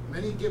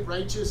 Many get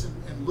righteous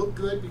and look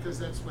good because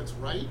that's what's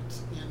right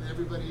in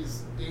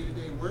everybody's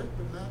day-to-day work,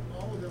 but not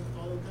all of them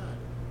follow God.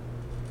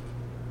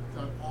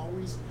 God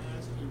always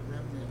has a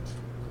remnant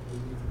of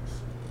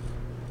believers.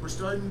 We're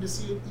starting to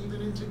see it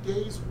even in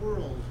today's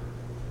world.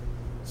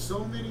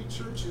 So many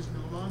churches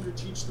no longer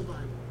teach the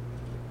Bible.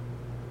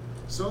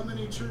 So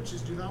many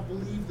churches do not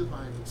believe the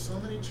Bible. So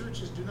many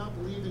churches do not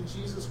believe in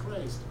Jesus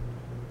Christ.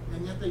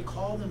 And yet they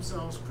call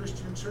themselves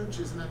Christian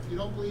churches. And if you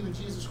don't believe in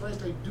Jesus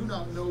Christ, I do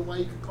not know why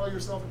you could call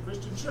yourself a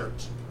Christian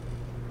church.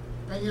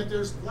 And yet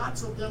there's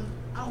lots of them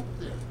out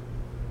there.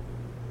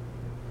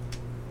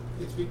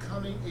 It's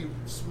becoming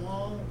a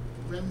small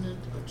remnant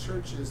of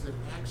churches that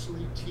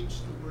actually teach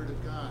the Word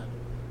of God.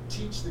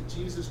 Teach that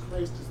Jesus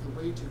Christ is the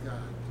way to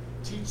God.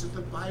 Teach that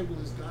the Bible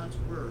is God's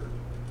Word.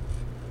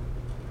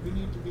 We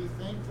need to be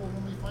thankful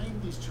when we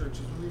find these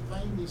churches, when we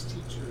find these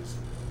teachers,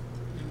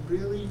 and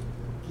really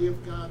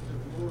give God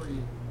the glory,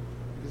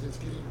 because it's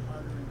getting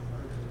harder and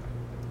harder.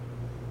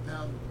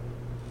 Now,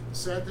 the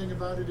sad thing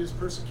about it is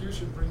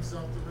persecution brings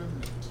out the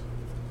remnant.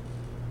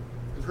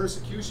 The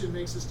persecution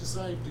makes us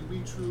decide, do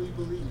we truly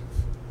believe?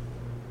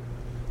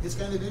 It's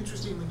kind of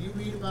interesting when you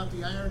read about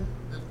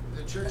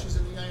the churches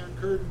in the Iron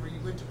Curtain, where you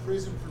went to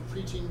prison for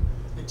preaching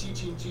and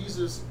teaching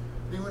Jesus.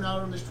 They went out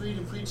on the street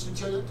and preached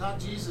and taught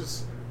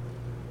Jesus.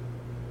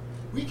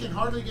 We can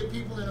hardly get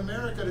people in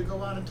America to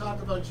go out and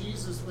talk about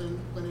Jesus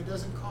when it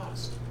doesn't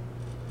cost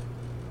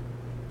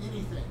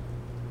anything.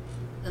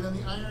 And then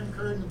the Iron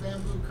Curtain, the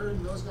Bamboo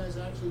Curtain, those guys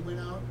actually went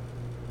out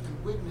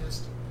and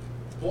witnessed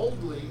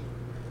boldly,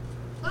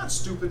 not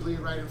stupidly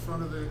right in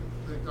front of the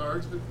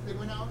guards, but they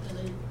went out and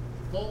they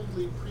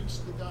boldly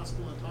preached the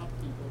gospel and taught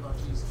people about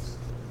Jesus.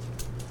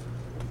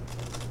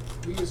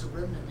 We as a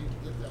remnant need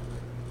to get that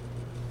way,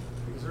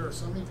 because there are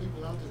so many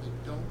people out there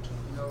that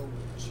don't know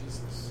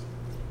Jesus.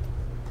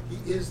 He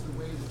is the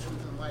way, the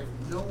truth, and life.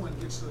 No one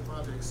gets to the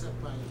Father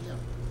except by Him.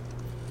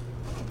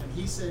 And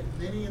He said,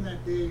 many in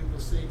that day will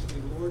say to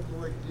me, Lord,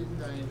 Lord,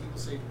 didn't I? And He will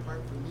say,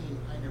 depart from me,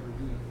 I never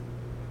knew you.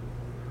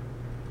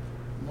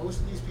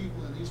 Most of these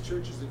people in these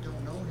churches that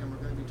don't know Him are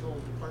going to be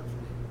told, depart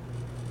from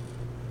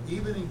me.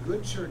 Even in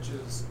good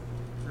churches,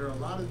 there are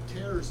a lot of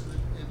tares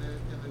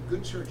in the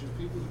good churches,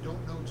 people who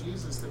don't know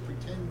Jesus that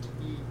pretend to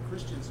be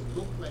Christians and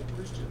look like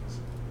Christians.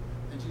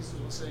 And Jesus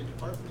will say,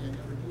 depart from me, I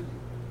never knew you.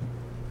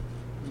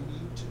 We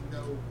need to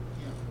know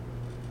him.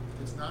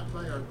 It's not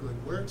by our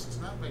good works. It's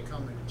not by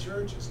coming to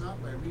church. It's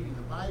not by reading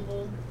the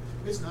Bible.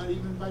 It's not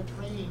even by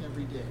praying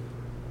every day.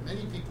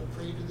 Many people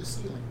pray to the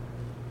ceiling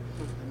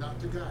and not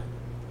to God.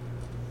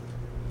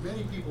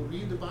 Many people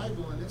read the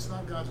Bible and it's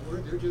not God's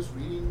word. They're just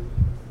reading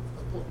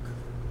a book.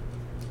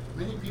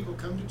 Many people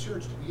come to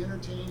church to be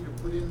entertained or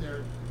put in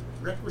their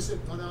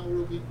requisite 1 hour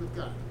a week with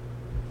God.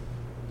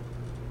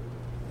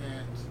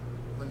 And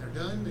when they're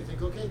done, they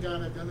think, okay,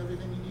 God, I've done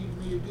everything you need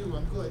me to do.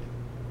 I'm good.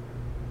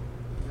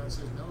 And God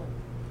says, no.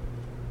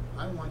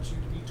 I want you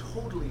to be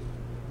totally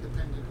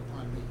dependent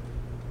upon me.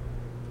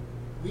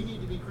 We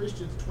need to be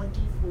Christians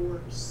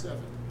 24/7.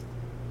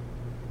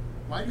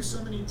 Why do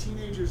so many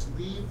teenagers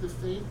leave the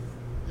faith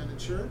and the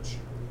church?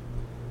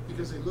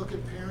 Because they look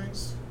at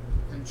parents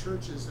and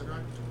churches that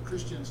aren't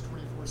Christians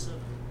 24/7.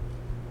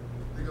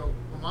 They go,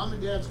 well, mom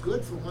and dad's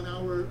good for 1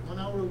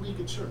 hour a week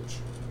at church.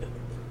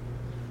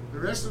 The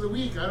rest of the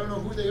week, I don't know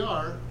who they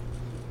are,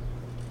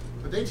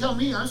 but they tell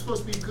me I'm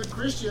supposed to be a good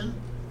Christian,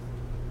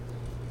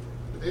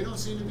 but they don't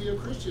seem to be a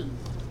Christian.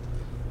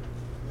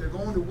 They're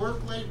going to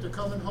work late, they're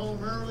coming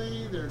home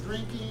early, they're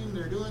drinking,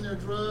 they're doing their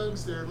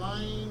drugs, they're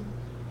lying,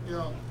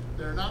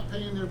 they're not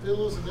paying their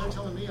bills, and they're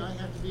telling me I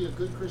have to be a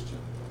good Christian.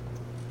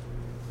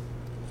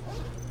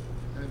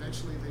 And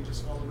eventually they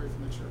just fall away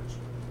from the church.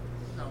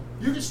 Now,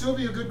 you can still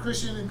be a good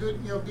Christian and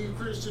be a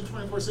Christian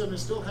 24/7 and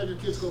still have your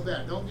kids go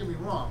bad. Don't get me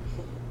wrong.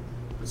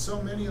 But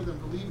so many of them,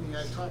 believe me,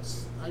 I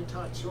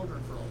taught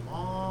children for a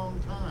long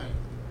time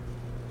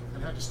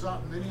and had to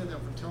stop many of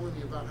them from telling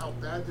me about how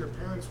bad their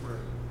parents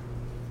were.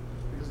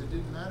 Because it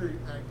didn't matter.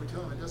 I would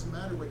tell them, it doesn't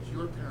matter what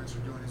your parents are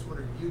doing, it's what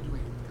are you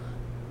doing with God.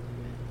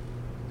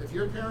 If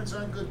your parents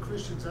aren't good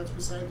Christians, that's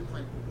beside the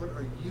point. But what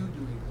are you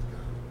doing with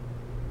God?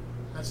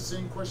 That's the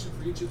same question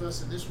for each of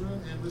us in this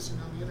room and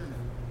listening on the internet.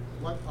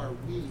 What are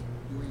we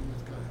doing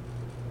with God?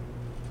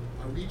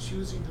 Are we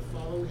choosing to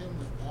follow him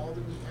with all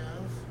that we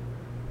have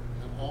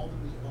and all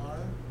that we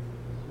are?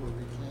 Or are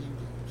we playing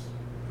games?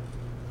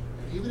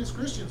 And even as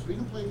Christians, we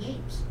can play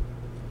games.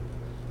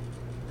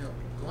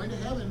 Going to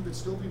heaven, but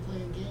still be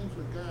playing games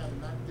with God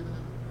and not giving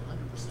him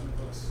 100%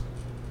 of us.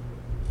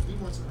 He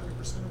wants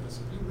 100% of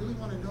us. If you really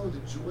want to know the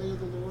joy of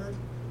the Lord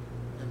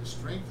and the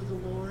strength of the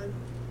Lord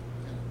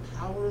and the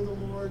power of the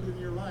Lord in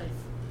your life,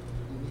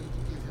 you need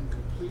to give him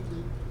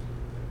completely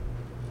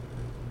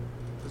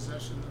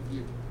possession of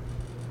you.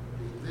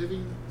 A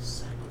living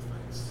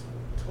sacrifice.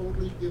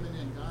 Totally given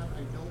in. God,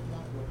 I don't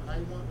want what I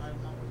want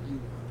what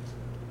you want.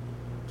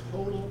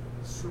 Total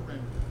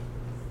surrender.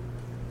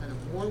 And the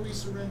more we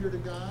surrender to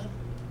God,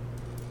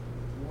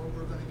 the more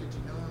we're going to get to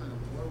know him and the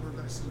more we're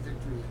going to see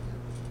victory in him.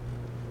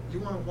 You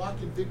want to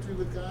walk in victory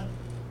with God?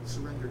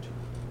 Surrender to him.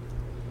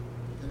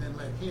 And then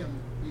let him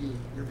be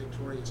your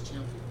victorious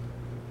champion.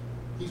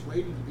 He's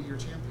waiting to be your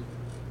champion.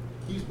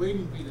 He's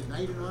waiting to be the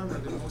knight in armor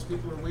that most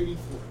people are waiting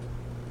for.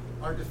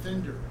 Our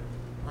defender,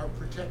 our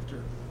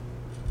protector,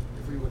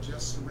 if we will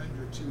just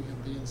surrender to him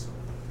being so.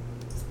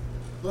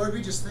 Lord,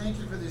 we just thank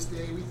you for this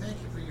day. We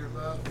thank you for your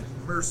love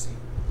and mercy.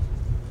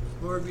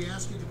 Lord, we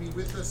ask you to be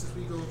with us as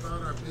we go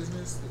about our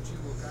business, that you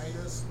will guide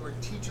us. Lord,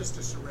 teach us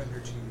to surrender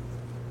to you.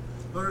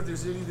 Lord, if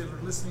there's any that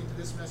are listening to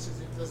this message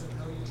that doesn't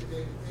know you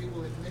today, that they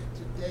will admit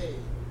today,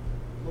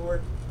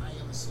 Lord, I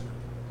am a sinner.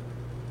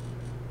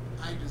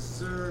 I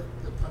deserve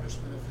the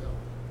punishment of hell.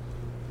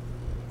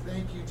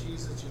 Thank you,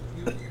 Jesus, that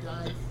you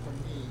died for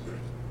me.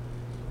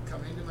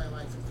 Come into my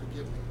life and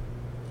forgive me.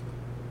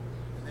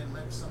 And then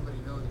let somebody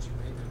know that you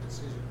made that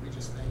decision. We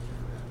just thank you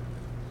for that.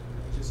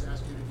 And we just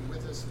ask you to be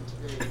with us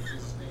today in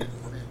Jesus' name.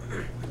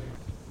 Amen.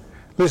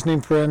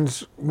 Listening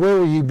friends, where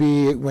will you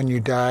be when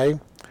you die?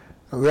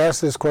 We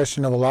ask this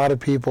question of a lot of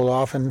people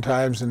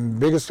oftentimes, and the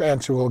biggest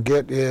answer we'll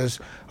get is,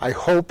 I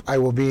hope I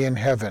will be in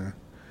heaven.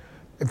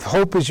 If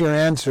hope is your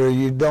answer,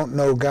 you don't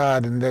know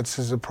God, and that's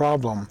a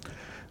problem.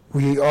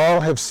 We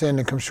all have sinned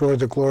and come short of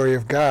the glory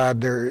of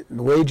God. The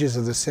wages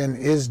of the sin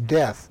is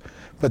death,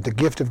 but the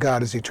gift of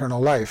God is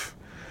eternal life.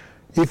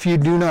 If you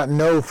do not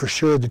know for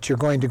sure that you're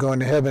going to go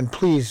into heaven,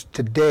 please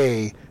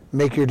today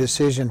make your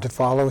decision to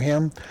follow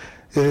him.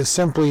 It is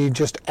simply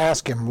just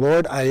ask him,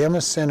 Lord, I am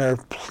a sinner.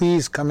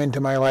 Please come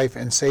into my life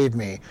and save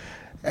me,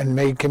 and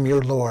make him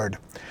your Lord.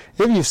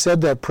 If you've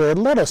said that prayer,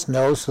 let us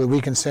know so that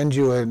we can send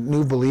you a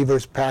new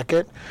believers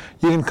packet.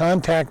 You can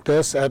contact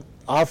us at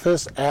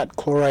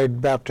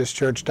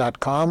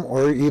office@chloridebaptistchurch.com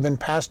or even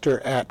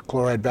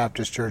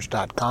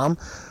pastor@chloridebaptistchurch.com.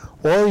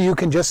 Or you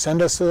can just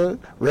send us a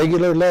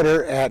regular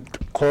letter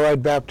at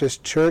Chloride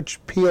Baptist Church,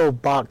 P.O.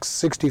 Box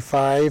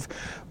 65,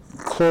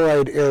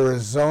 Chloride,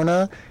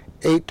 Arizona,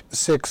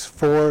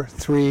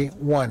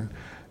 86431.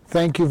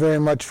 Thank you very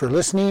much for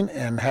listening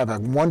and have a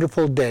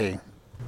wonderful day.